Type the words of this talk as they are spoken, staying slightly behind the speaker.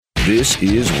This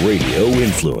is Radio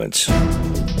Influence.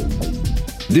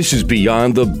 This is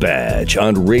Beyond the Badge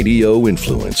on Radio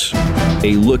Influence.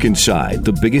 A look inside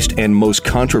the biggest and most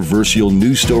controversial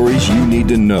news stories you need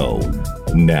to know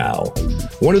now.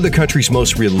 One of the country's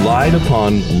most relied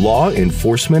upon law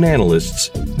enforcement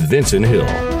analysts, Vincent Hill.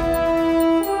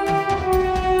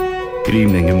 Good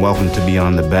evening and welcome to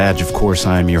Beyond the Badge. Of course,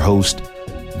 I am your host,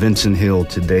 Vincent Hill.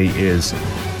 Today is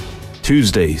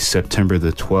Tuesday, September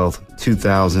the 12th,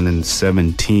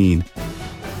 2017.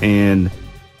 And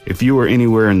if you were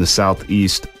anywhere in the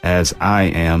Southeast, as I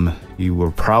am, you were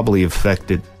probably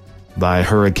affected by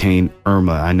Hurricane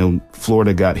Irma. I know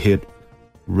Florida got hit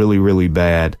really, really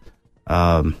bad.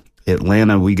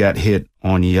 Atlanta, we got hit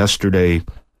on yesterday.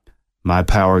 My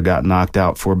power got knocked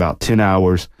out for about 10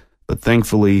 hours. But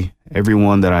thankfully,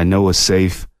 everyone that I know is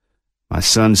safe. My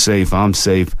son's safe. I'm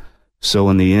safe.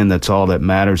 So in the end, that's all that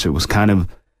matters. It was kind of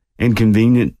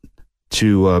inconvenient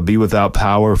to be without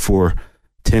power for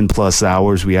 10 plus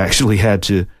hours. We actually had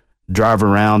to drive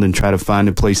around and try to find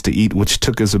a place to eat, which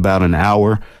took us about an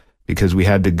hour because we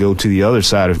had to go to the other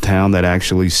side of town that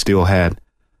actually still had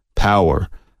power.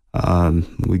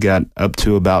 We got up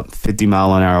to about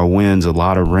 50-mile-an-hour winds, a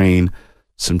lot of rain,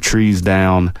 some trees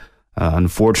down.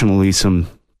 Unfortunately, some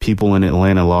people in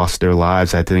Atlanta lost their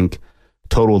lives. I think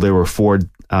total there were 4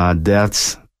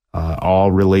 deaths,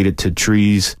 all related to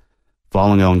trees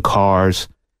falling on cars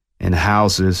and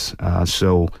houses.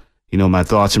 So, my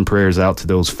thoughts and prayers out to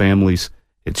those families.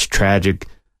 It's tragic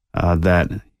that,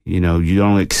 you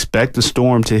don't expect the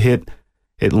storm to hit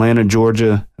Atlanta,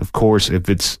 Georgia. Of course, if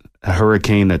it's a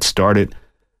hurricane that started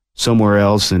somewhere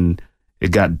else and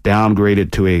it got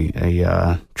downgraded to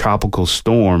a tropical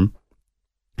storm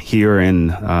here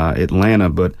in Atlanta.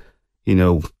 But,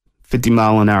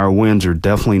 50-mile-an-hour winds are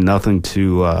definitely nothing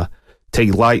to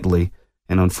take lightly.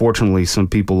 And unfortunately, some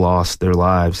people lost their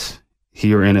lives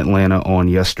here in Atlanta on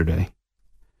yesterday.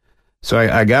 So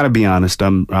I got to be honest,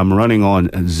 I'm running on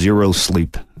zero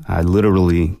sleep. I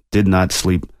literally did not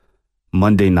sleep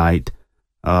Monday night.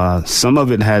 Some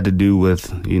of it had to do with,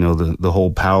 the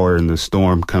whole power and the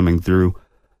storm coming through.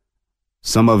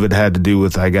 Some of it had to do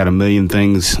with I got a million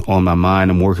things on my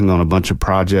mind. I'm working on a bunch of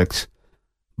projects.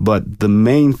 But the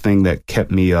main thing that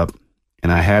kept me up,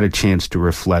 and I had a chance to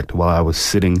reflect while I was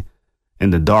sitting in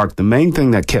the dark, the main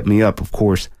thing that kept me up, of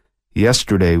course,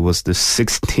 yesterday was the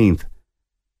 16th.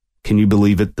 Can you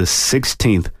believe it? The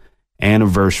 16th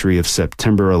anniversary of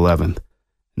September 11th.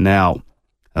 Now,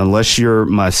 unless you're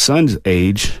my son's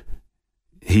age,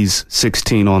 he's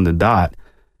 16 on the dot,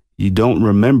 you don't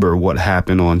remember what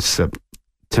happened on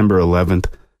September 11th,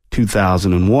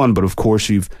 2001. But of course,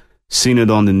 you've seen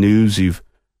it on the news. You've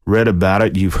read about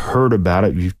it. You've heard about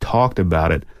it. You've talked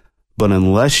about it. But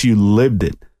unless you lived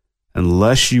it,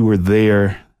 unless you were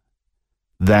there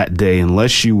that day,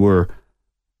 unless you were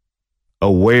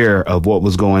aware of what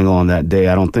was going on that day,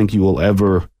 I don't think you will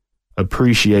ever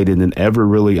appreciate it and ever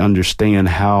really understand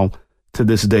how, to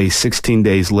this day, 16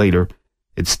 days later,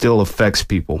 it still affects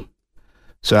people.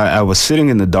 So I was sitting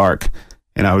in the dark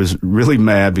and I was really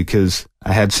mad because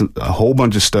I had a whole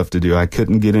bunch of stuff to do. I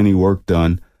couldn't get any work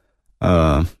done.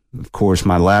 Of course,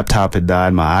 my laptop had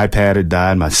died. My iPad had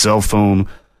died. My cell phone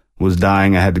was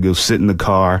dying. I had to go sit in the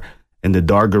car in the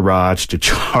dark garage to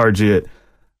charge it.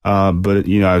 But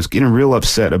I was getting real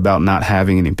upset about not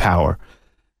having any power.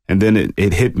 And then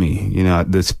it hit me,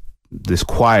 this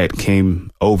quiet came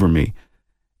over me.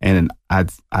 And I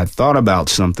thought about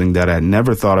something that I'd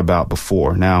never thought about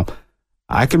before. Now,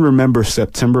 I can remember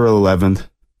September 11th,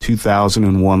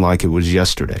 2001 like it was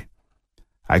yesterday.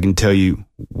 I can tell you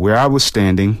where I was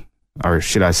standing, or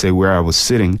should I say where I was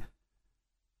sitting,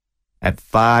 at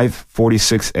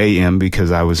 5:46 a.m.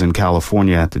 because I was in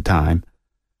California at the time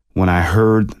when I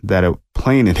heard that a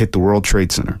plane had hit the World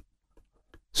Trade Center.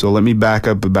 So let me back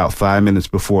up about 5 minutes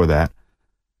before that.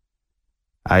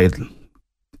 I had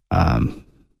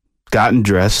gotten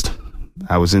dressed.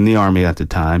 I was in the Army at the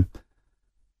time.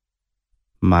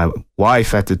 My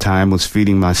wife at the time was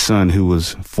feeding my son, who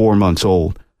was 4 months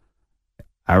old.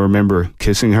 I remember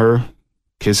kissing her,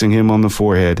 kissing him on the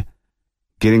forehead,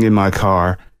 getting in my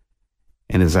car,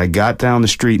 and as I got down the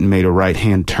street and made a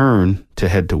right-hand turn to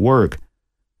head to work,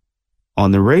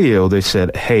 on the radio they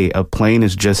said, "Hey, a plane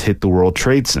has just hit the World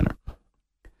Trade Center."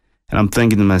 And I'm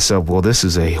thinking to myself, well, this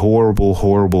is a horrible,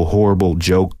 horrible, horrible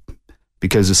joke,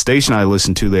 because the station I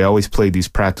listened to, they always played these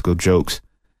practical jokes.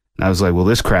 And I was like, well,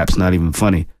 this crap's not even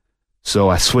funny. So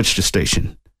I switched the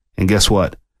station. And guess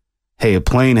what? Hey, a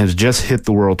plane has just hit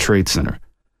the World Trade Center.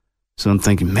 So I'm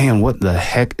thinking, man, what the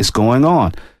heck is going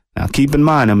on? Now, keep in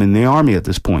mind, I'm in the Army at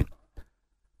this point.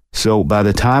 So by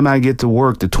the time I get to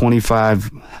work, the 25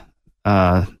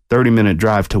 30-minute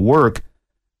drive to work.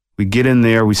 We get in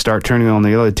there, we start turning on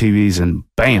the other TVs, and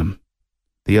bam,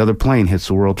 the other plane hits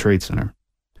the World Trade Center.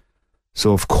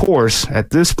 So, of course,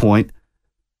 at this point,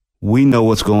 we know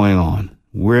what's going on.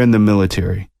 We're in the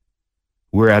military.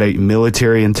 We're at a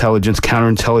military intelligence,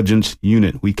 counterintelligence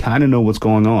unit. We kind of know what's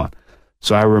going on.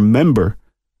 So I remember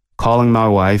calling my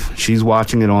wife. She's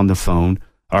watching it on the phone,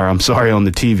 or on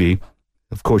the TV.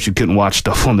 Of course, you couldn't watch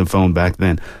stuff on the phone back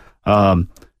then.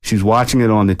 She's watching it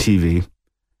on the TV.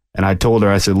 And I told her,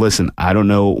 I said, listen, I don't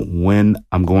know when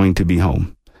I'm going to be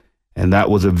home. And that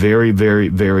was a very, very,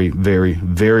 very, very,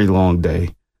 very long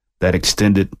day that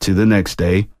extended to the next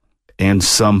day and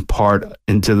some part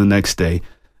into the next day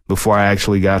before I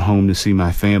actually got home to see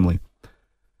my family.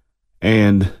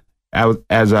 And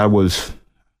as I was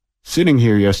sitting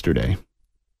here yesterday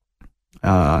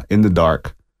in the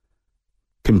dark,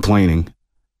 complaining,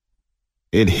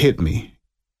 it hit me.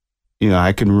 You know,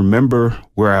 I can remember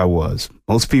where I was.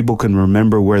 Most people can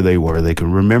remember where they were. They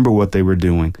can remember what they were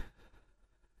doing.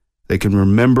 They can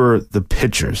remember the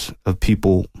pictures of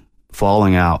people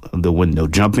falling out of the window,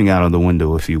 jumping out of the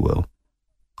window, if you will.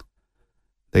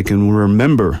 They can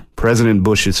remember President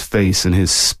Bush's face in his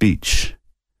speech,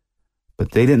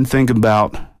 but they didn't think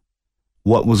about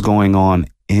what was going on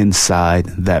inside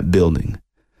that building.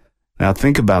 Now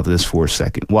think about this for a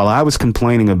second. While I was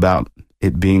complaining about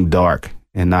it being dark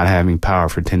and not having power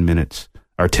for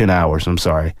 10 hours,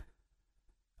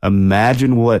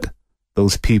 imagine what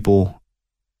those people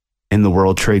in the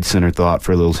World Trade Center thought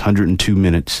for those 102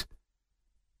 minutes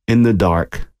in the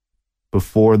dark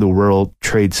before the World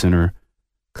Trade Center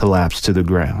collapsed to the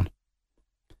ground.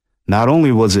 Not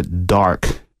only was it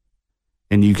dark,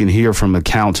 and you can hear from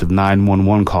accounts of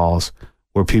 911 calls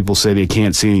where people say they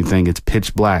can't see anything, it's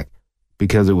pitch black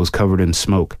because it was covered in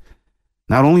smoke.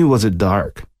 Not only was it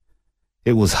dark,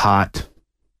 it was hot,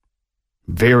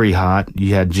 very hot.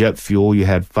 You had jet fuel, you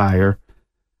had fire.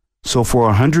 So for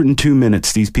 102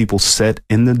 minutes, these people sat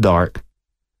in the dark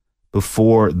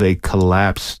before they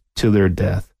collapsed to their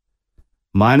death,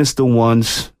 minus the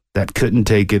ones that couldn't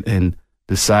take it and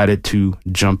decided to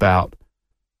jump out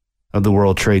of the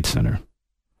World Trade Center.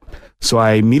 So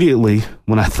I immediately,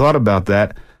 when I thought about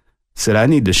that, said I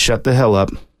need to shut the hell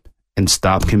up and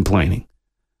stop complaining,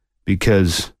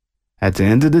 because at the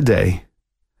end of the day,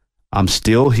 I'm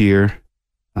still here,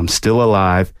 I'm still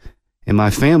alive, and my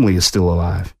family is still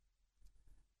alive.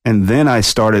 And then I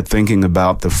started thinking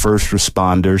about the first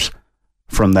responders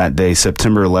from that day,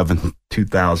 September 11th,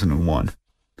 2001.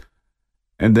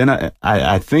 And then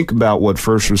I think about what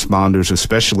first responders,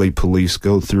 especially police,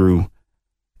 go through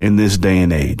in this day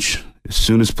and age. As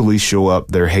soon as police show up,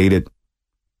 they're hated,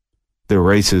 they're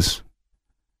racist,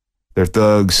 they're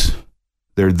thugs,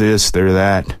 they're this, they're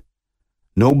that.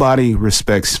 Nobody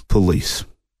respects police.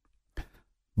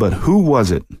 But who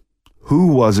was it? Who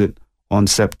was it on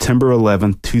September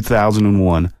 11th,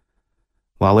 2001,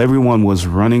 while everyone was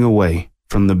running away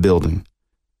from the building?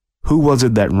 Who was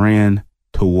it that ran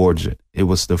towards it? It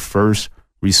was the first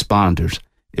responders.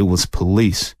 It was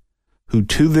police, who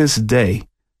to this day,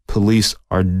 police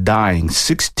are dying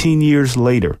 16 years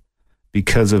later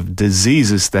because of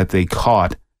diseases that they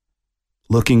caught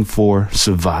looking for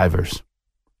survivors.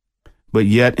 But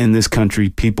yet in this country,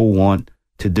 people want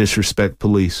to disrespect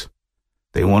police.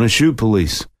 They want to shoot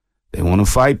police. They want to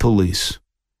fight police.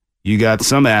 You got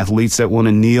some athletes that want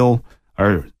to kneel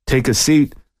or take a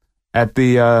seat at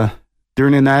the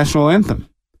during the national anthem.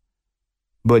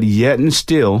 But yet and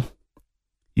still,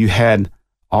 you had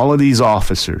all of these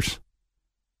officers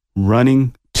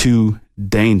running to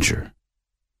danger.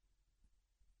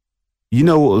 You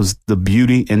know what was the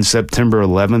beauty in September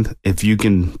 11th, if you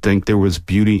can think there was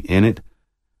beauty in it?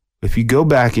 If you go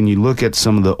back and you look at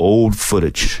some of the old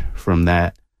footage from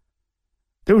that,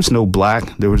 there was no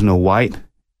black, there was no white.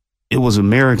 It was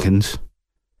Americans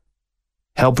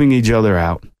helping each other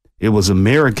out. It was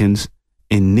Americans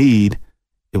in need.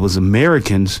 It was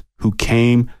Americans who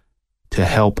came to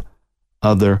help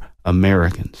other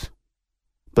Americans.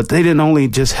 But they didn't only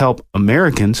just help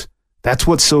Americans. That's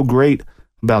what's so great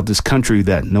about this country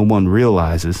that no one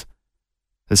realizes,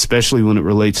 especially when it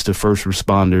relates to first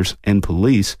responders and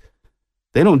police.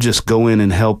 They don't just go in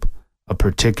and help a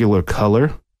particular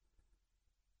color.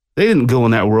 They didn't go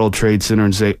in that World Trade Center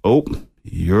and say, oh,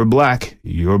 you're black.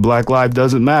 Your black life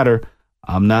doesn't matter.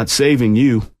 I'm not saving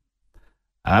you.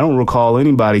 I don't recall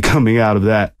anybody coming out of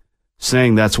that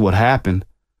saying that's what happened.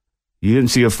 You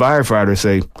didn't see a firefighter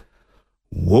say,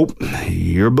 whoop,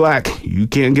 you're black. You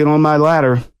can't get on my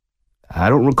ladder. I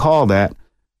don't recall that.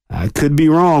 I could be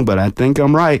wrong, but I think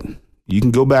I'm right. You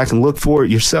can go back and look for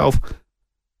it yourself.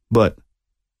 But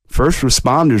First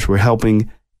responders were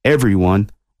helping everyone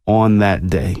on that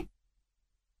day.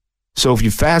 So if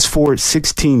you fast forward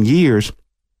 16 years,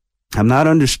 I'm not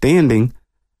understanding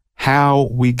how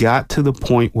we got to the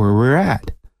point where we're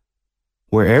at,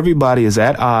 where everybody is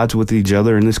at odds with each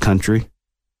other in this country.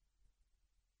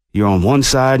 You're on one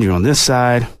side, you're on this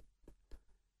side.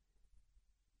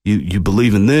 You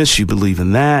believe in this, you believe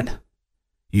in that.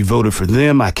 You voted for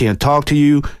them, I can't talk to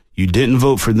you. You didn't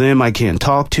vote for them, I can't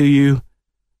talk to you.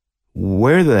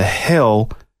 Where the hell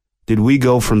did we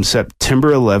go from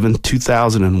September 11,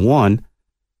 2001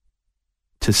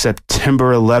 to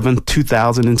September 11,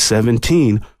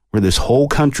 2017, where this whole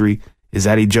country is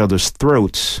at each other's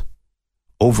throats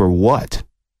over what?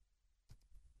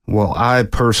 Well, I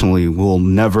personally will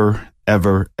never,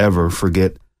 ever, ever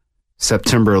forget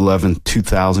September 11,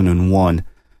 2001.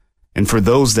 And for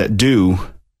those that do,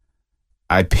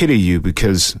 I pity you,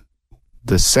 because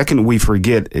the second we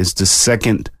forget is the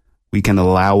second we can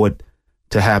allow it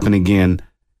to happen again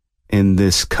in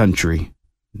this country.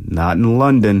 Not in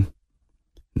London,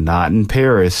 not in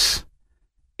Paris,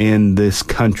 in this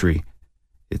country.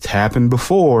 It's happened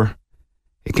before.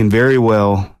 It can very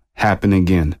well happen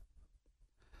again.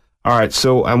 All right,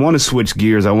 so I want to switch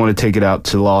gears. I want to take it out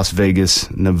to Las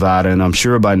Vegas, Nevada, and I'm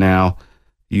sure by now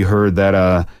you heard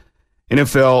that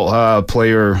NFL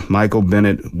player Michael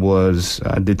Bennett was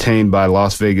detained by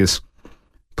Las Vegas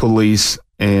police,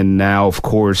 and now, of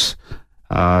course,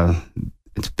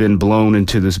 it's been blown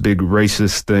into this big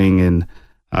racist thing, and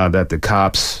that the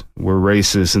cops were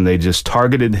racist and they just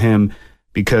targeted him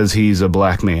because he's a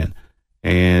black man,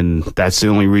 and that's the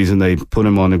only reason they put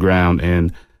him on the ground.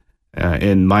 And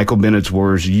in Michael Bennett's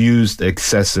words, used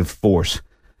excessive force.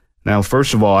 Now,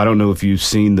 first of all, I don't know if you've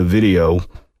seen the video.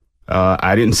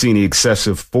 I didn't see any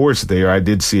excessive force there. I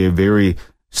did see a very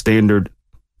standard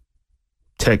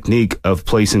technique of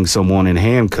placing someone in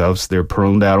handcuffs. They're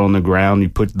proned out on the ground. You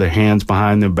put their hands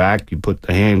behind their back. You put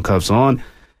the handcuffs on,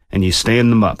 and you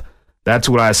stand them up. That's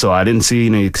what I saw. I didn't see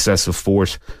any excessive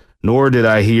force, nor did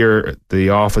I hear the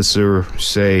officer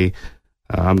say,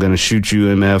 I'm going to shoot you,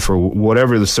 MF, or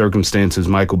whatever the circumstances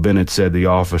Michael Bennett said the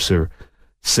officer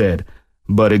said.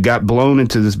 But it got blown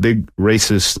into this big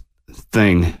racist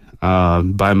thing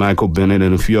by Michael Bennett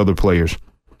and a few other players.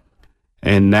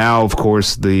 And now, of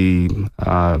course, the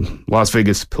Las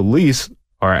Vegas police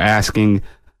are asking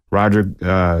Roger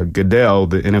Goodell,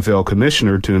 the NFL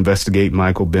commissioner, to investigate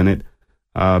Michael Bennett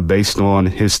based on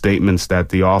his statements that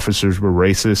the officers were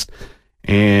racist.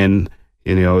 And,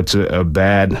 you know, it's a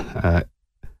bad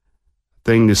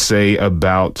thing to say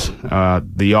about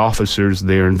the officers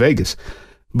there in Vegas.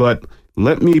 But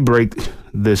let me break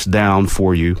this down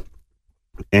for you,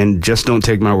 and just don't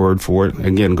take my word for it.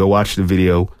 Again, go watch the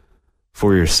video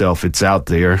for yourself. It's out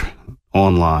there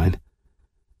online.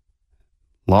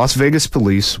 Las Vegas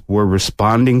police were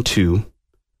responding to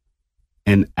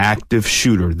an active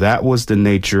shooter. That was the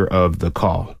nature of the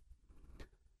call.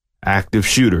 Active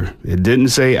shooter. It didn't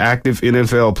say active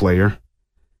NFL player.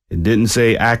 It didn't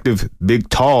say active, big,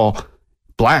 tall,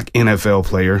 black NFL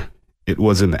player. It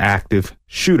was an active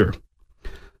shooter.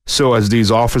 So as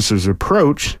these officers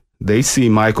approach, they see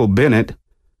Michael Bennett,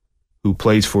 who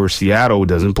plays for Seattle,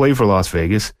 doesn't play for Las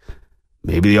Vegas.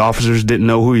 Maybe the officers didn't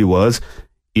know who he was.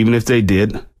 Even if they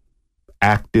did,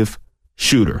 active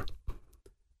shooter.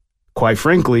 Quite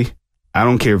frankly, I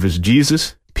don't care if it's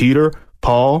Jesus, Peter,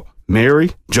 Paul,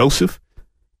 Mary, Joseph,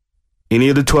 any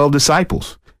of the 12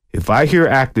 disciples. If I hear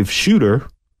active shooter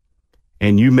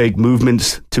and you make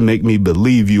movements to make me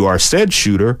believe you are said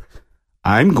shooter,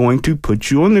 I'm going to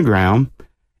put you on the ground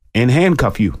and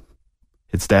handcuff you.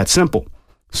 It's that simple.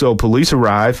 So police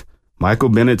arrive. Michael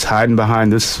Bennett's hiding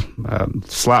behind this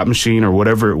slot machine or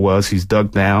whatever it was. He's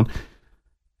ducked down.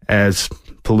 As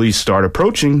police start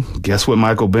approaching, guess what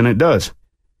Michael Bennett does?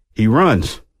 He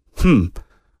runs.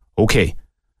 Okay.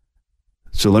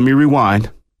 So let me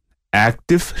rewind.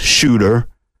 Active shooter.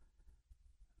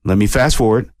 Let me fast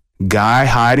forward. Guy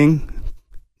hiding,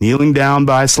 kneeling down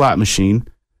by a slot machine.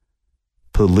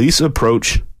 Police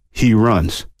approach. He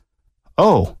runs.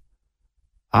 Oh,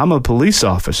 I'm a police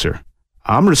officer.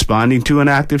 I'm responding to an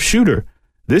active shooter.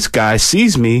 This guy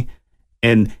sees me,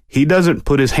 and he doesn't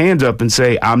put his hands up and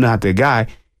say, I'm not the guy.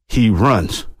 He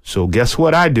runs. So guess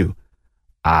what I do?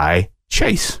 I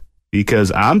chase,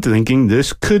 because I'm thinking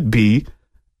this could be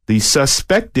the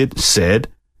suspected said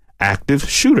active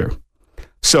shooter.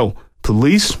 So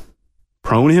police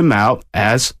prone him out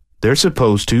as they're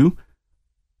supposed to,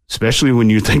 especially when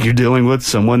you think you're dealing with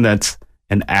someone that's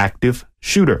an active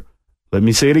shooter. Let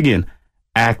me say it again.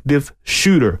 Active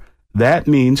shooter. That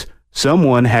means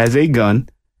someone has a gun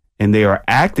and they are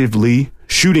actively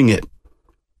shooting it.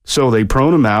 So they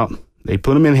prone him out, they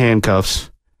put him in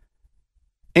handcuffs,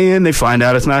 and they find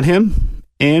out it's not him,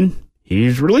 and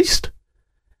he's released.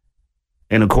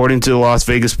 And according to the Las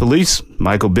Vegas police,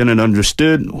 Michael Bennett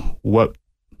understood what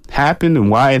happened and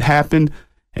why it happened,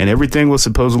 and everything was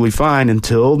supposedly fine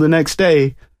until the next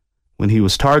day when he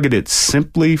was targeted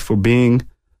simply for being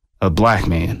a black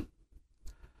man.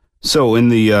 So in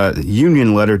the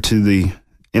union letter to the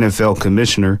NFL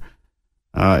commissioner,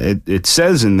 it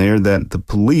says in there that the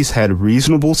police had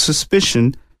reasonable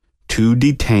suspicion to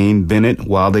detain Bennett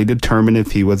while they determined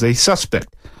if he was a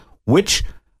suspect, which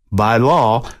by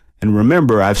law, and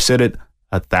remember, I've said it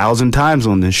 1,000 times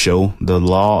on this show, the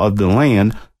law of the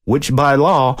land, which by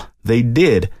law they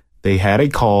did. They had a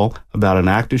call about an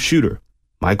active shooter.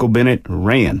 Michael Bennett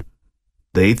ran.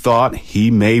 They thought he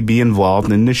may be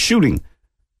involved in the shooting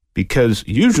because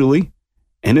usually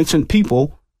innocent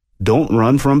people don't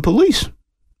run from police.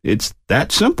 It's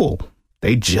that simple.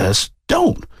 They just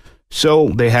don't. So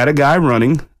they had a guy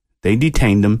running. They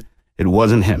detained him. It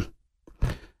wasn't him.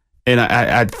 And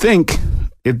I think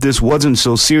if this wasn't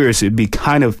so serious, it'd be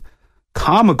kind of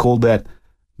comical that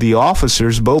the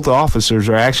officers, both officers,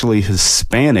 are actually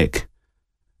Hispanic,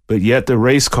 but yet the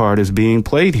race card is being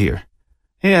played here.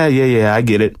 Yeah, I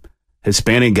get it.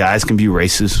 Hispanic guys can be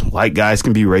racist. White guys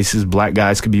can be racist. Black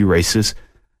guys can be racist.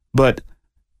 But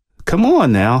come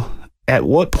on now. At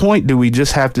what point do we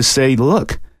just have to say,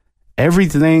 look,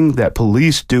 everything that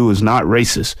police do is not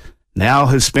racist? Now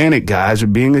Hispanic guys are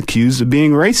being accused of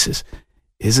being racist.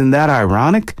 Isn't that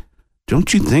ironic?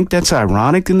 Don't you think that's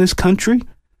ironic in this country?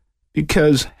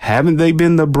 Because haven't they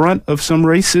been the brunt of some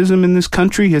racism in this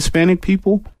country, Hispanic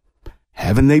people?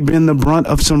 Haven't they been the brunt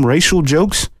of some racial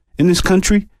jokes in this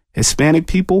country, Hispanic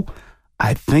people?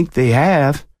 I think they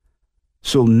have.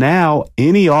 So now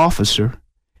any officer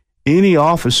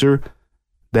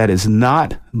that is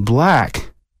not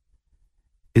black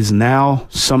is now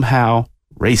somehow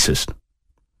racist.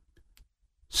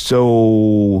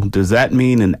 So does that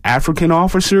mean an African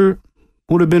officer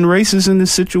would have been racist in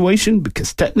this situation?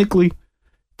 Because technically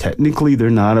they're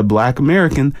not a black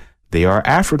American. They are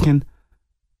African.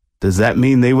 Does that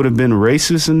mean they would have been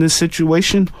racist in this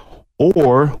situation?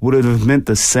 Or would it have meant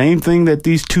the same thing that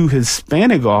these two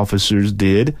Hispanic officers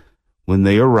did when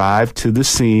they arrived to the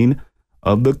scene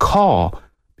of the call?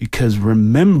 Because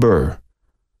remember,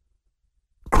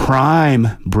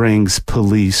 crime brings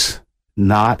police,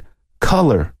 not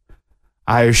color.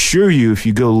 I assure you, if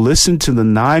you go listen to the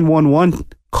 911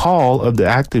 call of the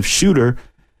active shooter,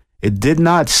 it did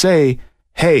not say,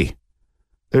 hey,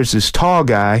 there's this tall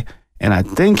guy, and I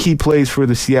think he plays for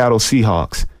the Seattle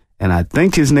Seahawks, and I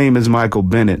think his name is Michael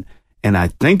Bennett, and I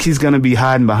think he's going to be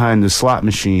hiding behind the slot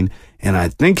machine, and I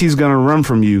think he's going to run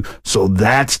from you, so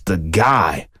that's the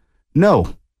guy.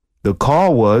 No, the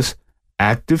call was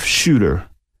active shooter.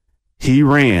 He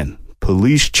ran.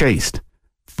 Police chased.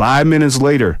 5 minutes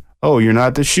later, oh, you're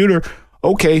not the shooter?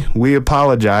 Okay, we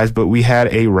apologize, but we had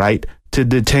a right to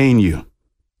detain you.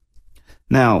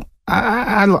 Now,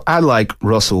 I like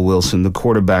Russell Wilson, the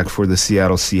quarterback for the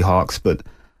Seattle Seahawks, but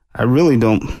I really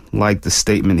don't like the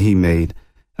statement he made.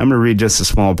 I'm going to read just a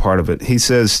small part of it. He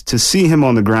says, to see him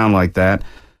on the ground like that,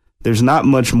 there's not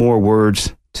much more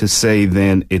words to say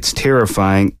than it's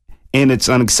terrifying and it's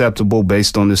unacceptable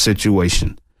based on the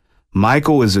situation.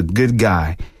 Michael is a good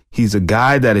guy. He's a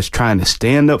guy that is trying to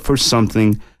stand up for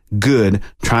something good,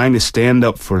 trying to stand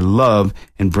up for love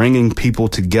and bringing people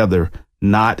together,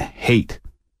 not hate.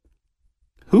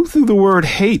 Who threw the word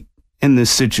hate in this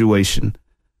situation?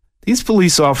 These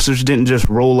police officers didn't just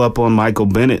roll up on Michael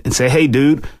Bennett and say, hey,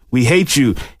 dude, we hate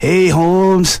you. Hey,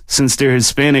 Holmes, since they're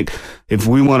Hispanic, if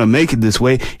we want to make it this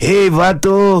way. Hey,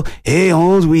 Vato. Hey,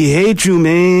 Holmes, we hate you,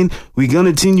 man. We're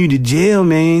going to send you to jail,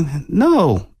 man.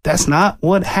 No, that's not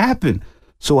what happened.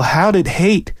 So how did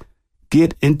hate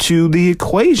get into the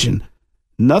equation?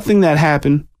 Nothing that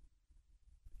happened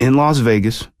in Las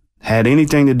Vegas had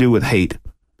anything to do with hate.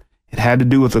 It had to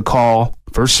do with a call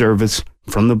for service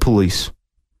from the police.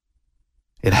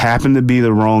 It happened to be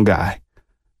the wrong guy.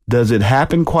 Does it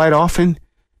happen quite often?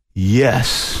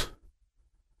 Yes.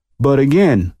 But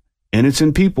again,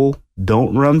 innocent people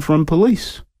don't run from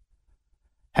police.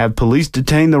 Have police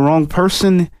detained the wrong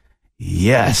person?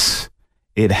 Yes,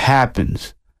 it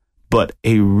happens. But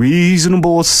a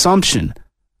reasonable assumption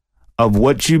of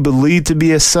what you believe to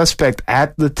be a suspect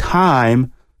at the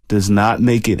time does not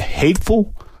make it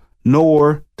hateful,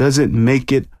 nor does it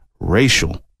make it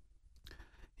racial.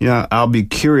 You know, I'll be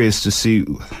curious to see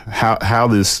how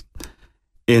this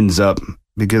ends up,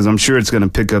 because I'm sure it's going to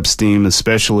pick up steam,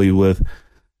 especially with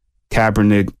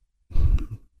Kaepernick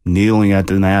kneeling at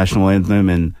the national anthem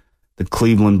and the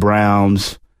Cleveland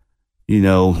Browns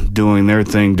doing their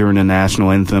thing during the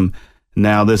national anthem.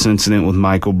 Now this incident with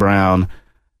Michael Brown,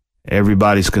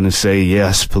 everybody's going to say,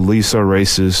 yes, police are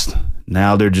racist.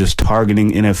 Now they're just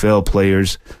targeting NFL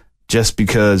players just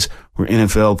because we're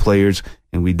NFL players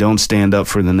and we don't stand up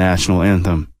for the national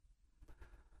anthem.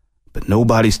 But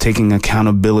nobody's taking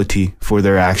accountability for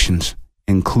their actions,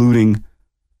 including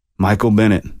Michael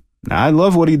Bennett. Now, I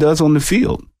love what he does on the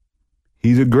field.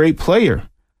 He's a great player.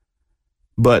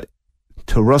 But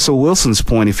to Russell Wilson's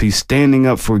point, if he's standing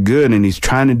up for good and he's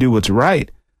trying to do what's right,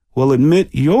 well, admit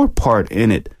your part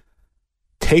in it.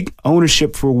 Take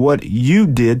ownership for what you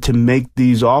did to make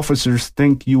these officers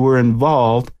think you were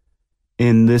involved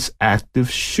in this active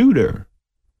shooter.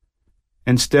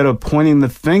 Instead of pointing the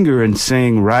finger and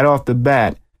saying right off the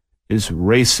bat, is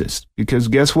racist. Because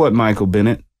guess what, Michael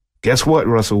Bennett? Guess what,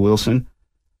 Russell Wilson?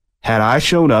 Had I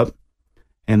shown up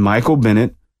and Michael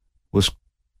Bennett was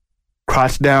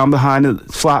crouched down behind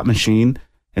the slot machine,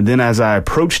 and then as I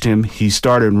approached him, he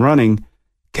started running,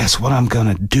 guess what I'm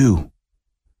going to do?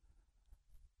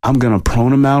 I'm going to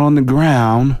prone him out on the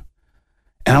ground,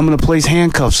 and I'm going to place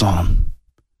handcuffs on him.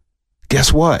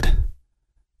 Guess what?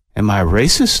 Am I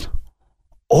racist?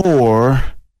 Or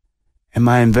am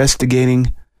I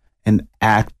investigating an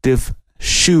active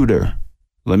shooter?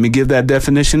 Let me give that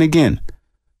definition again.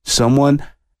 Someone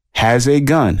has a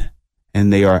gun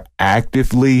and they are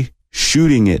actively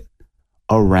shooting it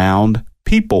around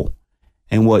people.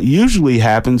 And what usually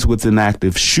happens with an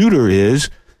active shooter is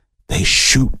they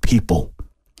shoot people.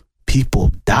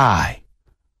 People die.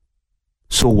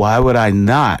 So why would I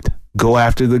not go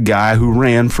after the guy who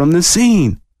ran from the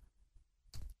scene?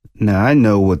 Now, I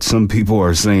know what some people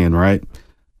are saying, right?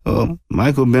 Well,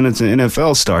 Michael Bennett's an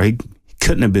NFL star. He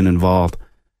couldn't have been involved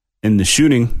in the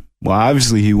shooting. Well,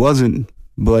 obviously he wasn't,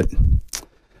 but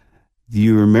do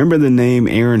you remember the name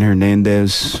Aaron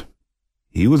Hernandez?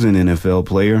 He was an NFL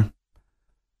player.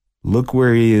 Look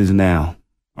where he is now.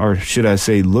 Or should I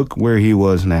say, look where he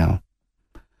was now.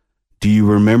 Do you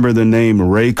remember the name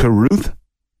Ray Caruth?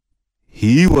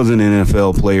 He was an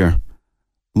NFL player.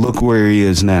 Look where he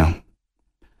is now.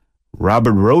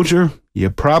 Robert Roger, you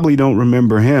probably don't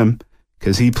remember him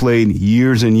because he played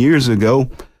years and years ago,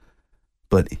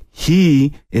 but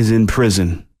he is in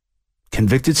prison.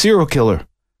 Convicted serial killer.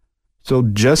 So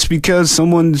just because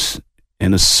someone's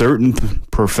in a certain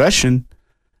profession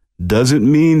doesn't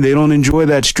mean they don't enjoy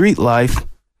that street life.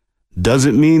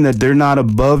 Doesn't mean that they're not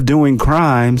above doing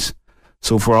crimes.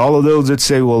 So for all of those that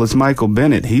say, well, it's Michael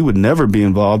Bennett, he would never be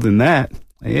involved in that.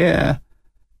 Yeah.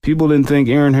 People didn't think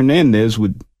Aaron Hernandez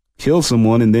would kill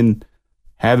someone and then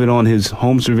have it on his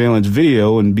home surveillance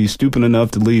video and be stupid enough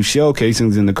to leave shell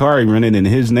casings in the car he rented in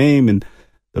his name and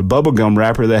the bubblegum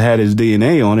wrapper that had his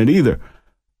DNA on it either.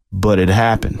 But it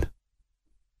happened.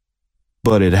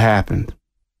 But it happened.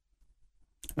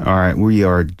 All right, we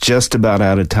are just about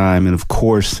out of time. And of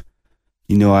course,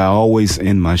 I always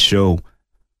end my show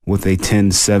with a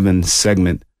 10-7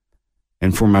 segment.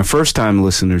 And for my first-time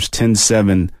listeners,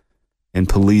 10-7 in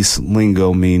police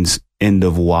lingo means end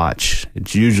of watch.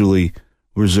 It's usually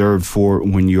reserved for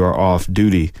when you are off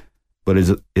duty, but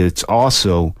it's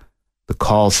also the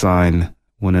call sign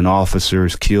when an officer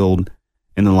is killed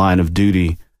in the line of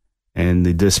duty, and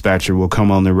the dispatcher will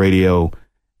come on the radio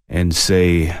and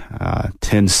say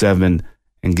 10-7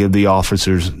 and give the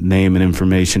officer's name and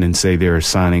information and say they're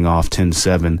signing off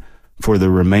 10-7 for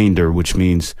the remainder, which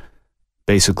means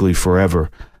basically forever.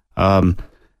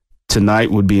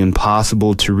 Tonight would be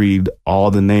impossible to read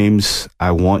all the names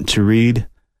I want to read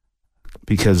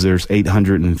because there's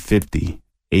 850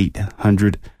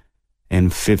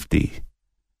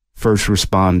 first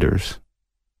responders.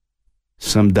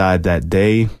 Some died that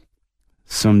day.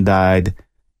 Some died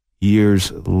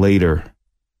years later.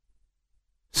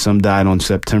 Some died on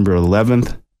September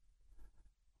 11th.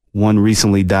 One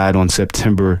recently died on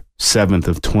September 7th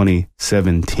of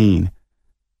 2017.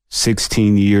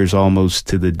 16 years almost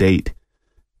to the date.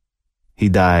 He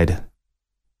died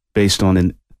based on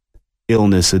an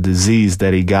illness, a disease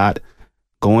that he got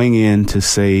going in to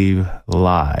save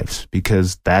lives,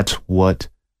 because that's what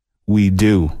we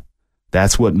do.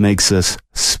 That's what makes us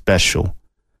special.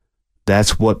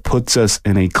 That's what puts us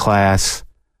in a class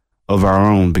of our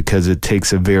own, because it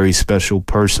takes a very special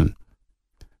person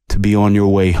to be on your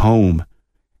way home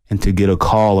and to get a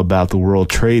call about the World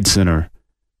Trade Center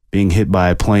being hit by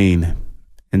a plane.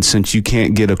 And since you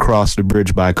can't get across the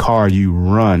bridge by car, you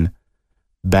run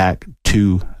back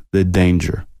to the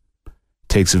danger. It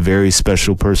takes a very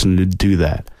special person to do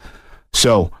that.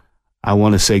 So I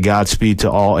want to say Godspeed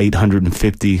to all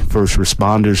 850 first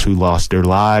responders who lost their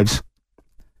lives.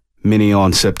 Many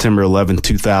on September 11,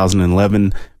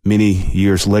 2011, many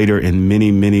years later and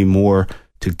many, many more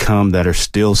to come that are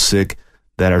still sick,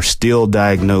 that are still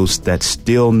diagnosed, that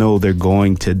still know they're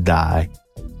going to die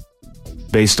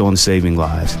based on saving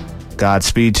lives.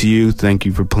 Godspeed to you. Thank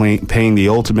you for paying the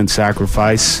ultimate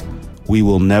sacrifice. We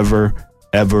will never,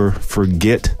 ever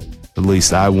forget. At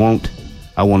least I won't.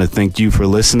 I want to thank you for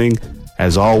listening.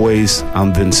 As always,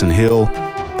 I'm Vincent Hill.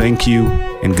 Thank you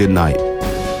and good night.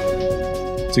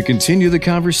 To continue the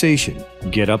conversation,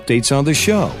 get updates on the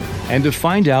show, and to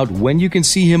find out when you can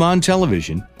see him on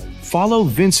television, follow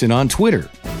Vincent on Twitter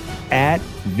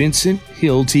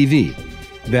 @VincentHillTV.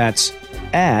 That's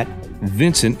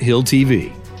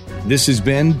 @VincentHillTV. This has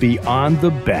been Beyond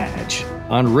the Badge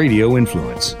on Radio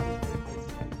Influence.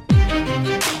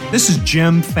 This is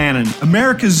Jim Fannin,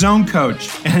 America's Zone Coach,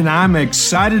 and I'm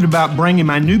excited about bringing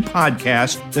my new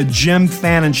podcast, The Jim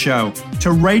Fannin Show, to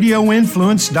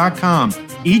RadioInfluence.com.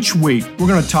 Each week, we're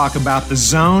going to talk about the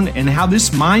zone and how this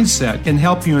mindset can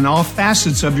help you in all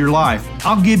facets of your life.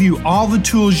 I'll give you all the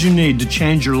tools you need to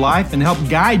change your life and help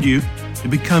guide you to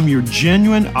become your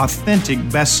genuine, authentic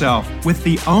best self. With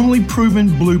the only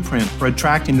proven blueprint for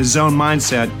attracting the zone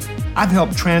mindset, I've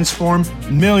helped transform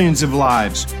millions of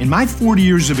lives. In my 40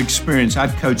 years of experience,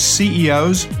 I've coached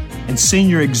CEOs and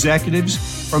senior executives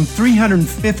from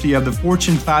 350 of the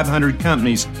Fortune 500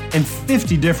 companies in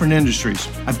 50 different industries.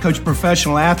 I've coached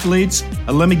professional athletes,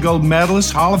 Olympic gold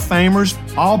medalists, Hall of Famers,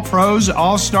 all pros,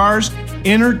 all stars,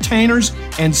 entertainers,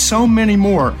 and so many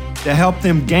more to help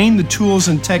them gain the tools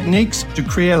and techniques to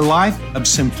create a life of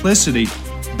simplicity,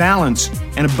 balance,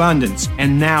 and abundance.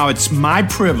 And now it's my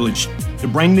privilege to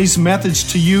bring these methods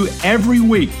to you every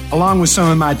week, along with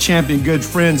some of my champion good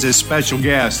friends as special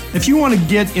guests. If you want to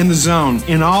get in the zone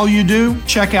in all you do,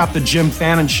 check out The Jim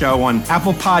Fannin Show on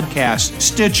Apple Podcasts,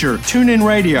 Stitcher, TuneIn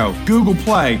Radio, Google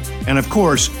Play, and of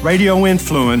course,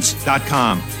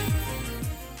 RadioInfluence.com.